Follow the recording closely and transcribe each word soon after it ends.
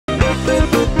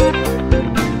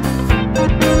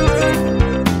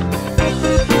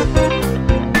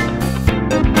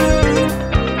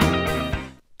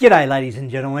G'day ladies and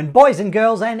gentlemen, boys and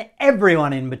girls and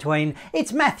everyone in between.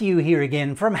 It's Matthew here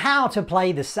again from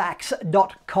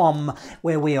howtoplaythesax.com,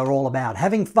 where we are all about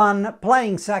having fun,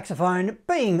 playing saxophone,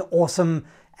 being awesome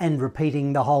and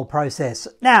repeating the whole process.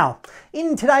 Now,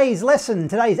 in today's lesson,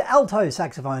 today's alto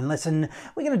saxophone lesson,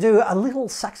 we're going to do a little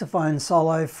saxophone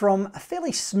solo from a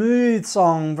fairly smooth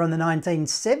song from the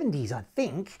 1970s, I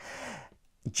think.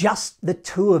 Just the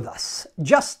Two of Us.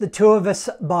 Just the Two of Us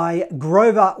by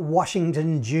Grover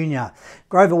Washington Jr.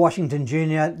 Grover Washington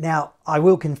Jr. Now, I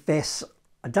will confess,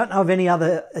 I don't know of any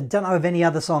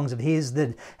other songs of his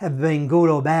that have been good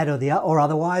or bad or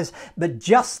otherwise, but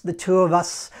Just the Two of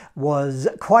Us was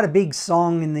quite a big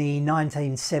song in the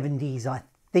 1970s, I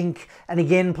think. And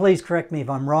again, please correct me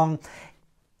if I'm wrong.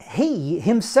 He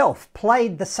himself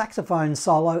played the saxophone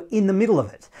solo in the middle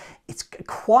of it. It's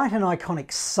quite an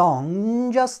iconic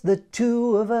song, just the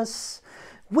two of us.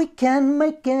 We can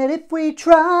make it if we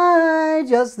try,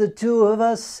 just the two of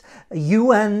us,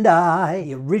 you and I.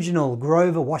 The original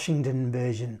Grover Washington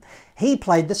version. He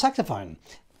played the saxophone,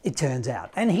 it turns out.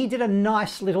 And he did a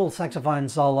nice little saxophone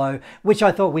solo, which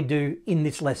I thought we'd do in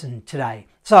this lesson today.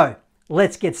 So,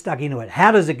 let's get stuck into it.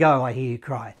 How does it go, I hear you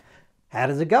cry? How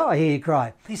does it go? I hear you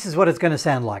cry. This is what it's going to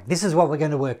sound like. This is what we're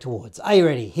going to work towards. Are you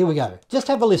ready? Here we go. Just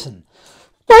have a listen.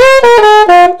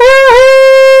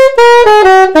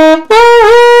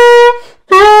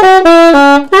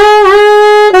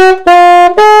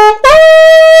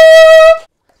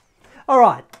 All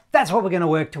right, that's what we're going to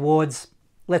work towards.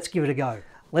 Let's give it a go.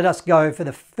 Let us go for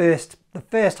the first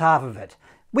half of it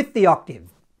with the octave.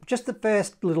 Just the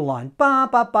first little line. Ba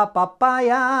ba ba ba ba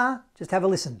ya. Just have a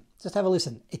listen. Just have a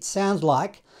listen. It sounds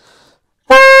like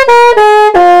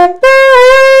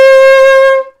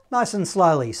nice and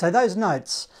slowly. So those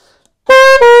notes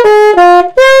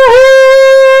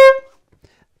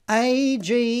A,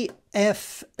 G,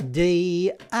 F,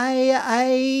 D,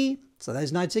 A. So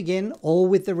those notes again, all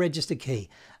with the register key.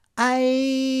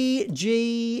 A,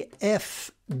 G,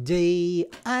 F, D,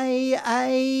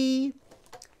 A.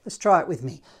 Let's try it with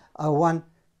me. 1,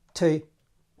 2,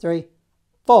 3,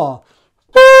 4.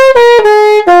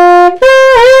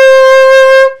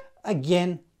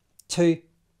 Again, 2,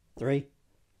 3,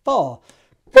 4.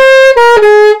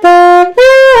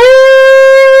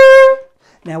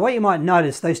 Now what you might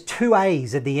notice, those two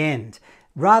A's at the end,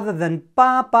 rather than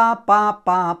ba ba ba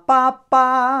ba ba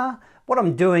ba, what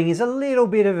I'm doing is a little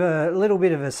bit of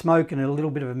a smoke and a little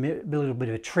bit of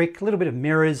a trick, a little bit of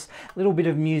mirrors, a little bit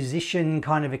of musician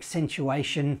kind of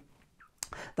accentuation.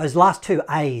 Those last two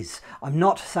A's, I'm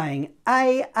not saying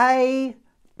A,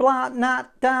 blah, na,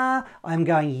 da. I'm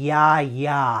going ya,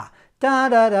 da,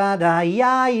 da, da, da,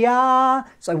 ya.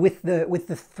 So with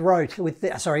the throat, with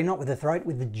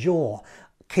the jaw,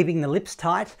 keeping the lips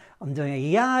tight, I'm doing a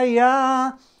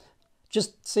ya.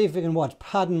 Just see if you can watch.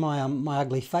 Pardon my my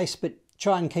ugly face, but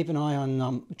try and keep an eye on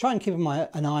an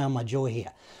eye on my jaw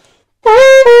here.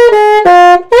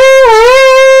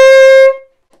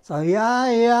 So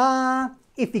ya.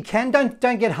 If you can, don't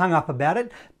get hung up about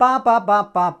it. Ba ba ba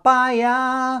ba ba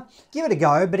ya. Give it a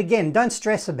go, but again, don't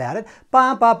stress about it.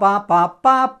 Ba ba ba ba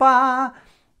ba ba.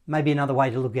 Maybe another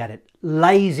way to look at it.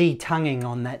 Lazy tonguing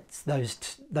on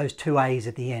those two A's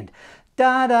at the end.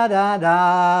 Da da da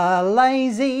da.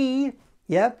 Lazy.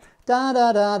 Yeah. Da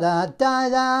da da da da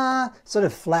da. Sort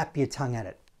of flap your tongue at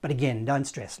it. But again, don't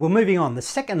stress. We're moving on. The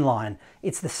second line.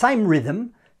 It's the same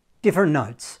rhythm, different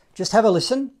notes. Just have a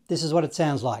listen. This is what it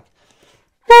sounds like.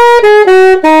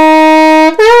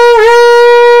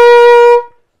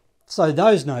 So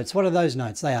those notes, what are those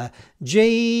notes? They are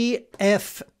G,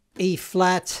 F, E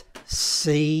flat,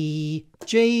 C,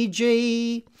 G,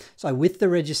 G. So with the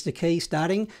register key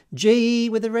starting, G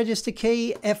with the register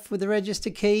key, F with the register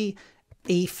key,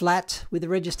 E flat with the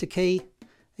register key,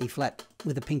 E flat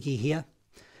with the pinky here.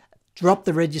 Drop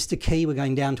the register key, we're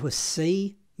going down to a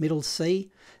C, middle C,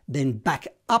 then back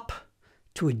up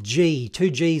to a G, two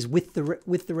G's with the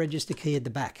register key at the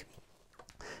back.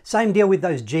 Same deal with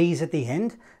those G's at the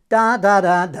end. Da da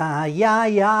da da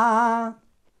ya.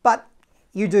 But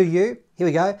you do you. Here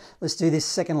we go. Let's do this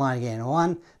second line again.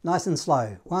 One, nice and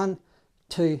slow. 1,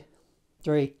 2,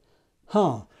 3,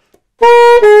 huh.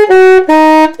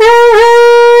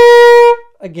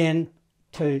 Again,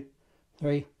 2,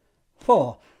 3,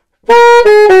 4.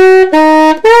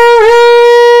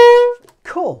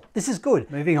 Cool, this is good.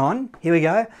 Moving on, here we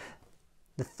go.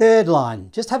 The third line,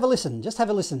 just have a listen, just have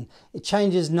a listen. It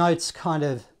changes notes kind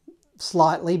of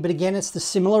slightly, but again, it's the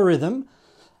similar rhythm.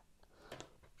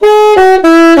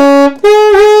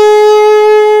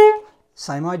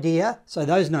 Same idea. So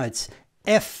those notes,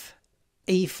 F,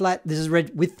 E flat, this is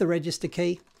with the register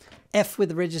key, F with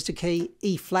the register key,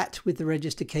 E flat with the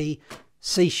register key,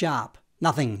 C sharp.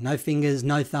 Nothing, no fingers,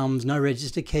 no thumbs, no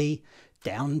register key.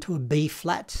 Down to a B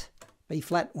flat,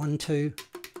 1, 2,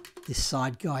 this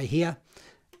side guy here.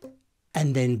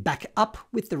 And then back up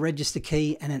with the register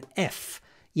key and an F.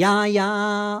 Ya,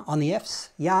 ya, on the Fs,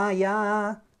 ya,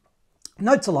 ya.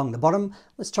 Notes along the bottom.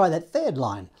 Let's try that third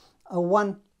line.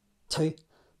 1, 2,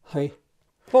 3,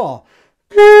 4.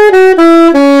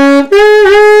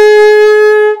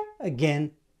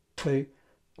 Again, 2,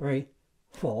 3,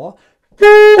 4.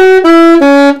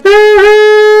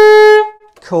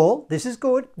 Cool, this is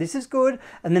good, this is good.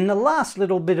 And then the last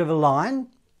little bit of a line,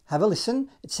 have a listen.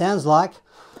 It sounds like...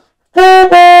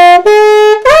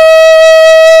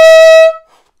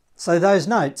 So those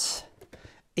notes,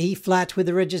 E flat with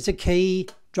the register key,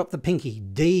 drop the pinky,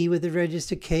 D with the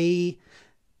register key,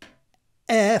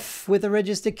 F with the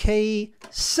register key,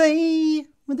 C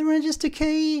with the register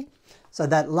key. So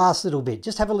that last little bit,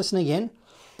 just have a listen again.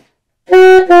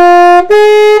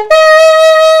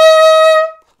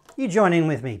 You join in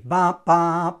with me. Ba,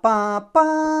 ba, ba,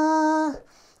 ba.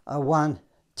 1,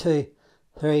 2,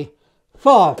 3,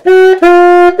 4.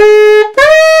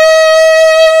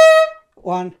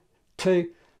 1, 2,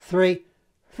 3,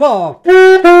 4.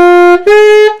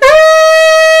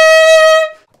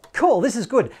 Cool, this is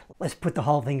good. Let's put the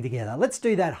whole thing together. Let's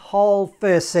do that whole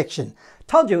first section.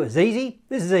 Told you it was easy.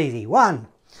 This is easy. 1,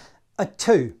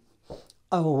 2.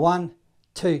 1,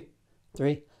 2,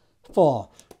 3, 4.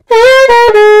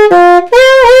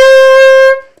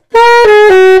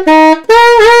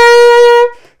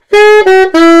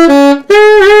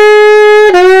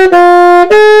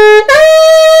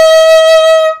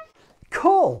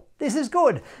 Cool, this is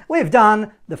good. We've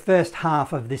done the first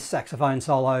half of this saxophone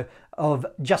solo of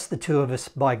Just the Two of Us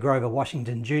by Grover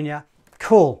Washington Jr.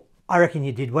 Cool, I reckon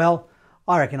you did well.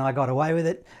 I reckon I got away with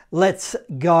it. Let's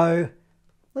go.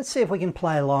 Let's see if we can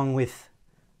play along with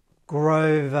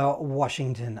Grover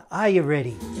Washington. Are you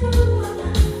ready?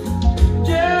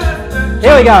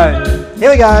 Here we go. Here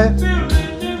we go.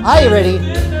 Are you ready?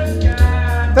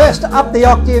 First up the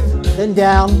octave, then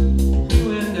down.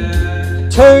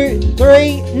 2,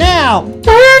 3, now.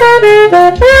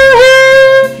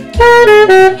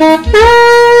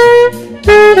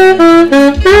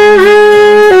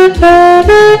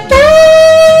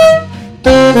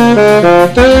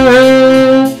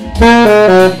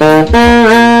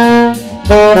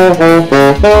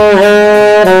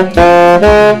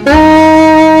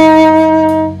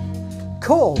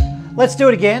 Cool. Let's do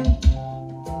it again.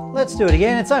 Let's do it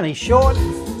again. It's only short.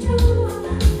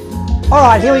 All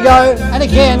right, here we go. And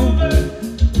again.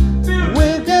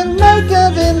 We can make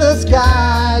it in the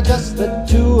sky, just the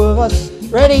two of us.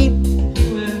 Ready?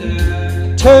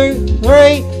 2,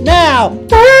 3, now.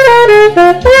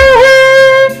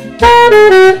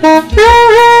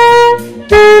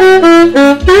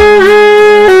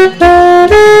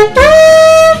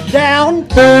 Down.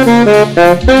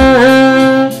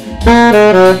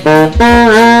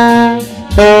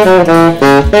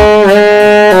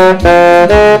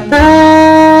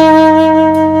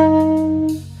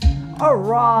 All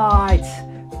right,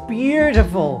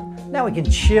 beautiful. Now we can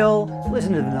chill,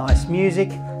 listen to the nice music.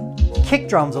 Kick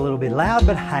drum's a little bit loud,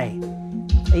 but hey,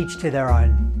 each to their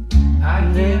own. This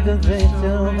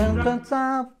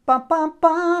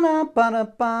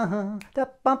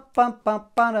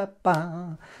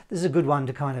is a good one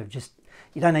to kind of just,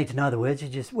 you don't need to know the words,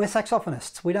 we're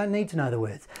saxophonists, we don't need to know the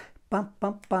words. All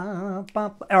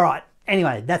right,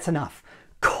 anyway, that's enough.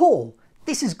 Cool,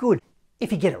 this is good.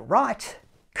 If you get it right,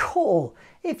 cool.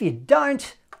 If you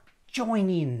don't, join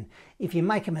in. If you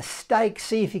make a mistake,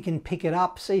 see if you can pick it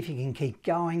up, see if you can keep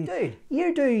going. Dude,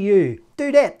 you do you.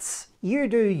 Dudettes, you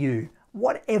do you.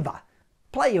 Whatever.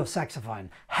 Play your saxophone.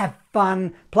 Have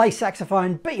fun. Play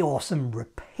saxophone. Be awesome.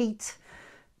 Repeat.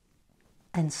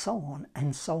 And so on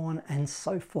and so on and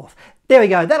so forth. There we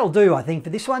go. That'll do, I think,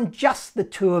 for this one. Just the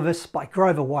Two of Us by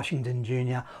Grover Washington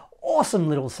Jr. Awesome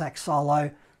little sax solo.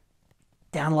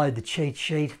 Download the cheat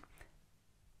sheet.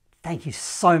 Thank you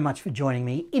so much for joining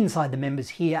me inside the members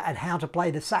here at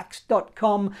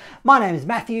howtoplaythesax.com. My name is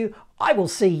Matthew. I will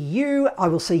see you,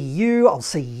 I'll see you,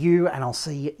 and I'll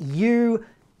see you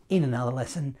in another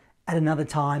lesson at another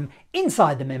time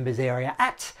inside the members area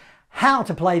at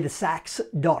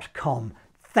howtoplaythesax.com.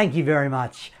 Thank you very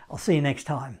much. I'll see you next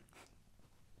time.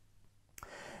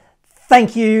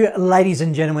 Thank you, ladies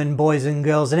and gentlemen, boys and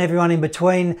girls, and everyone in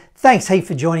between. Thanks heap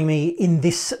for joining me in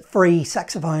this free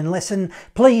saxophone lesson.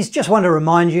 Please, just want to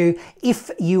remind you,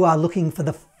 if you are looking for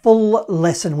the full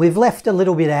lesson, we've left a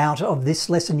little bit out of this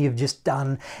lesson you've just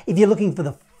done. If you're looking for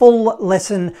the full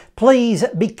lesson, please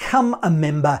become a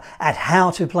member at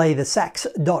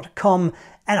howtoplaythesax.com,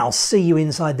 and I'll see you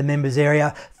inside the members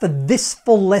area for this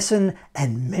full lesson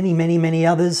and many, many, many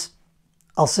others.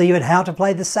 I'll see you at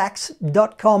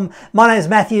howtoplaythesax.com. My name is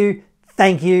Matthew.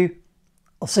 Thank you.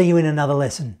 I'll see you in another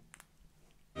lesson.